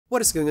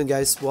What is going on,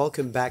 guys?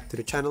 Welcome back to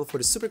the channel for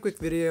the super quick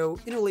video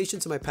in relation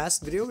to my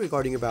past video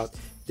regarding about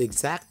the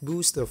exact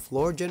boost of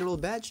Floor General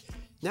badge.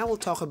 Now we'll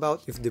talk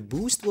about if the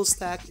boost will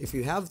stack if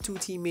you have two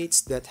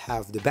teammates that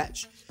have the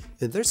badge.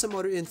 And there's some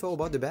other info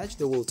about the badge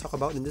that we'll talk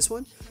about in this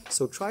one,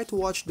 so try to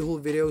watch the whole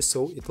video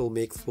so it will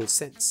make full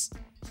sense.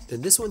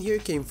 And this one here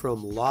came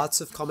from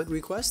lots of comment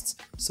requests,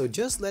 so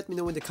just let me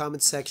know in the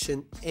comment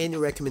section any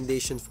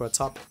recommendation for a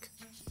topic.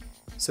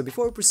 So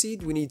before we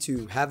proceed, we need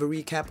to have a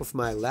recap of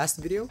my last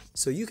video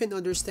so you can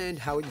understand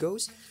how it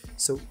goes.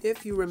 So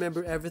if you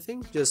remember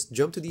everything, just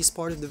jump to this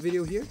part of the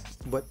video here.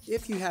 But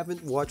if you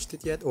haven't watched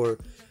it yet or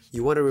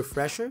you want a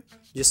refresher,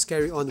 just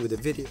carry on with the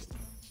video.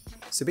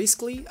 So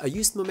basically, I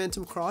used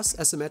momentum cross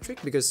as a metric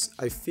because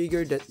I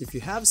figured that if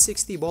you have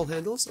 60 ball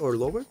handles or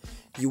lower,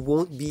 you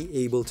won't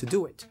be able to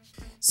do it.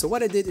 So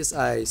what I did is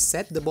I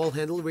set the ball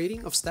handle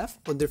rating of Steph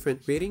on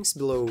different ratings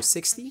below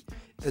 60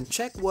 and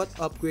check what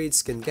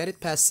upgrades can get it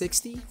past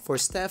 60 for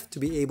Steph to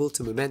be able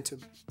to momentum.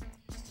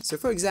 So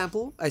for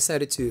example, I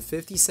set it to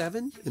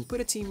 57 and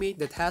put a teammate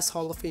that has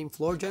Hall of Fame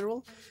Floor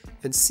General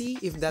and see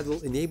if that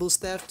will enable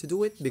Steph to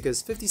do it,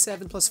 because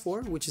 57 plus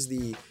 4, which is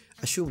the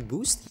assumed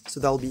boost, so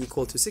that will be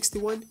equal to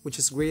 61, which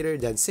is greater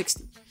than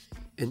 60.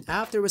 And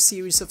after a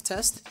series of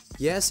tests,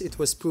 yes, it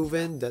was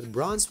proven that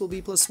bronze will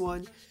be plus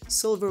 1,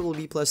 silver will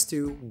be plus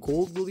 2,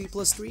 gold will be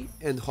plus 3,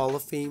 and Hall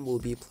of Fame will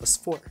be plus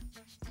 4.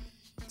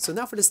 So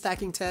now for the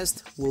stacking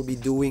test, we'll be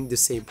doing the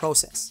same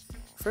process.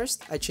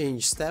 First, I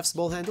changed Steph's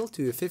ball handle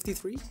to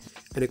 53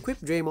 and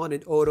equipped Draymond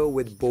and Otto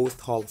with both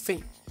Hall of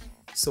Fame.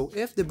 So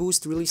if the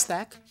boost really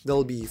stack,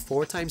 that'll be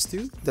 4 times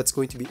 2, that's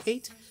going to be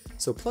 8.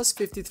 So plus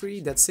 53,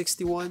 that's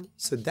 61,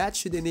 so that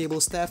should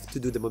enable Steph to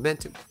do the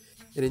momentum.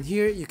 And in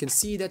here, you can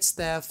see that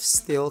Steph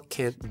still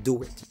can't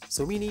do it,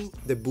 so meaning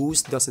the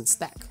boost doesn't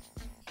stack.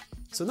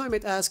 So now I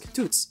might ask,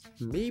 Toots,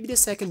 maybe the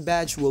second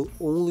badge will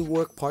only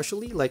work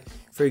partially, like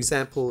for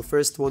example,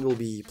 first one will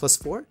be plus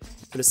 4,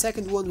 and the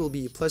second one will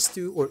be plus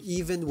 2, or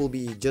even will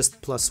be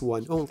just plus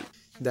 1 only.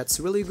 That's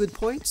really a good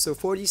point. So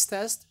for these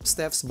tests,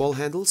 Steph's ball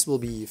handles will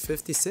be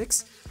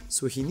 56,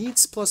 so he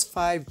needs plus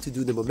 5 to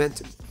do the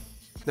momentum.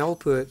 Now we'll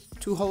put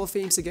 2 Hall of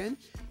Fames again,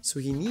 so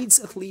he needs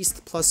at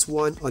least plus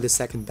 1 on the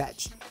second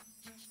badge.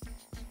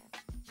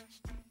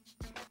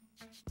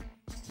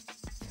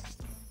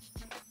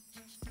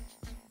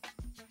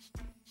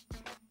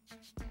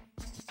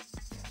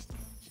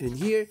 And in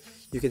here,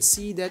 you can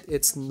see that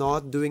it's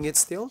not doing it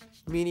still,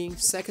 meaning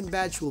second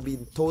badge will be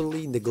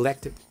totally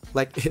neglected,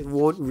 like it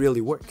won't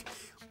really work.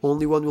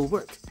 Only one will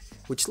work,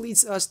 which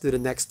leads us to the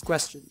next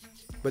question.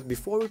 But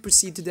before we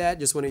proceed to that,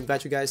 just want to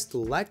invite you guys to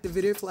like the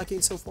video if you're liking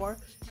it so far,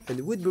 and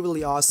it would be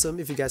really awesome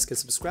if you guys can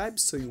subscribe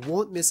so you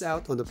won't miss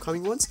out on the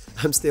upcoming ones.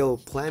 I'm still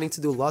planning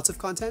to do lots of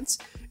contents,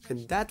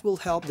 and that will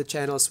help the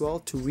channel as well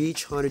to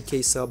reach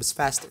 100k subs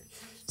faster.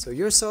 So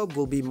your sub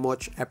will be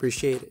much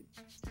appreciated.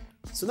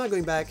 So now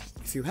going back,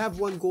 if you have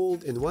 1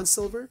 gold and 1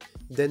 silver,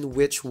 then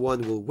which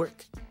one will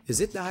work? Is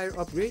it the higher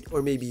upgrade,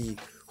 or maybe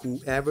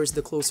whoever's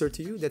the closer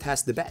to you that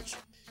has the badge?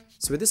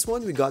 So with this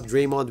one, we got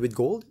Draymond with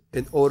gold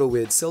and Otto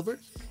with silver,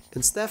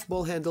 and Steph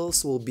ball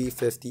handles will be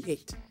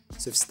 58.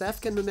 So if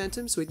Steph can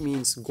momentum, so it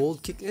means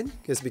gold kick in,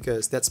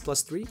 because that's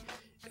plus 3,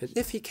 and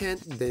if he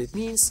can't, then it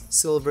means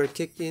silver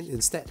kicked in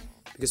instead,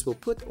 because we'll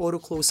put Otto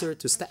closer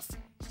to Steph.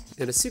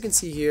 And as you can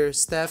see here,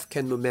 Steph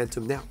can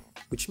momentum now,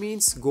 which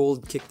means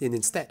gold kicked in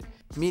instead,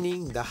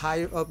 meaning the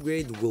higher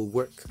upgrade will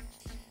work.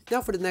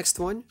 Now for the next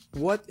one,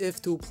 what if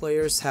 2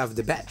 players have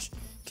the badge?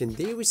 Can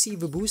they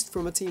receive a boost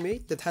from a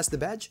teammate that has the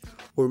badge?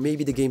 Or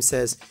maybe the game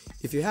says,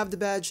 if you have the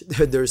badge,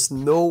 there's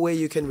no way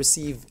you can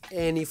receive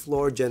any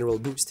Floor General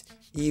boost,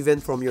 even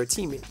from your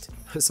teammate.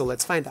 So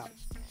let's find out.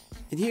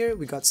 In here,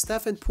 we got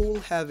Steph and Poole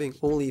having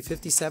only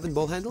 57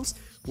 ball handles,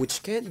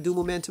 which can't do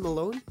momentum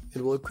alone,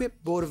 and we'll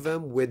equip both of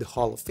them with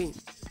Hall of Fame.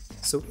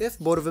 So if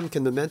both of them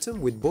can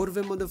momentum with both of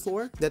them on the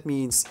floor, that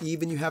means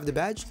even you have the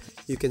badge,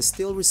 you can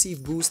still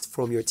receive boost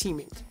from your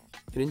teammate.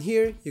 And in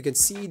here, you can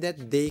see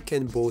that they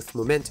can both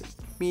momentum,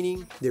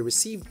 meaning they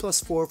receive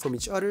plus 4 from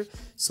each other,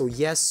 so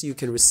yes, you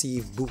can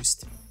receive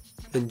boost.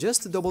 And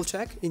just to double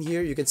check, in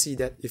here you can see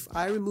that if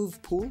I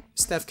remove Poole,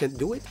 Steph can't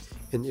do it,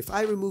 and if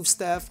I remove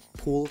Steph,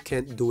 Poole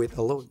can't do it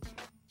alone.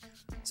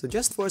 So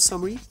just for a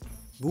summary,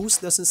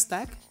 boost doesn't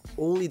stack,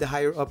 only the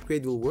higher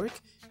upgrade will work,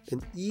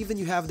 and even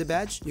you have the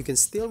badge, you can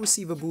still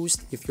receive a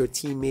boost if your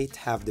teammate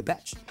have the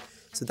badge.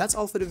 So that's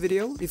all for the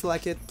video. If you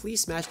like it,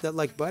 please smash that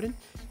like button,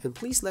 and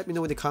please let me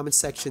know in the comment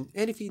section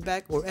any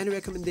feedback or any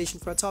recommendation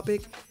for a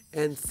topic,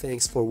 and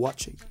thanks for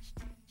watching.